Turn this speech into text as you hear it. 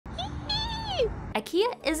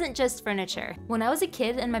IKEA isn't just furniture. When I was a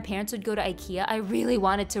kid and my parents would go to IKEA, I really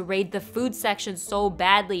wanted to raid the food section so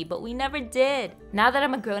badly, but we never did. Now that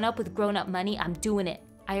I'm a grown-up with grown-up money, I'm doing it.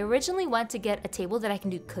 I originally went to get a table that I can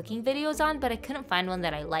do cooking videos on, but I couldn't find one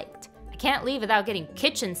that I liked. I can't leave without getting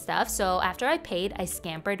kitchen stuff, so after I paid, I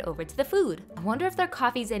scampered over to the food. I wonder if their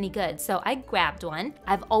coffee's any good, so I grabbed one.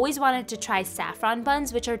 I've always wanted to try saffron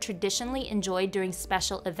buns, which are traditionally enjoyed during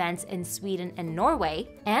special events in Sweden and Norway.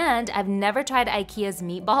 And I've never tried IKEA's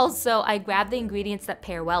meatballs, so I grabbed the ingredients that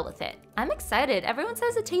pair well with it. I'm excited, everyone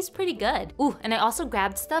says it tastes pretty good. Ooh, and I also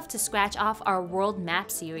grabbed stuff to scratch off our world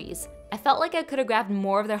map series. I felt like I could have grabbed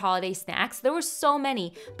more of their holiday snacks. There were so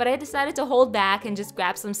many, but I decided to hold back and just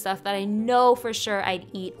grab some stuff that I know for sure I'd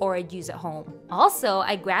eat or I'd use at home. Also,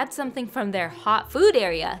 I grabbed something from their hot food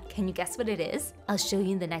area. Can you guess what it is? I'll show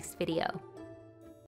you in the next video.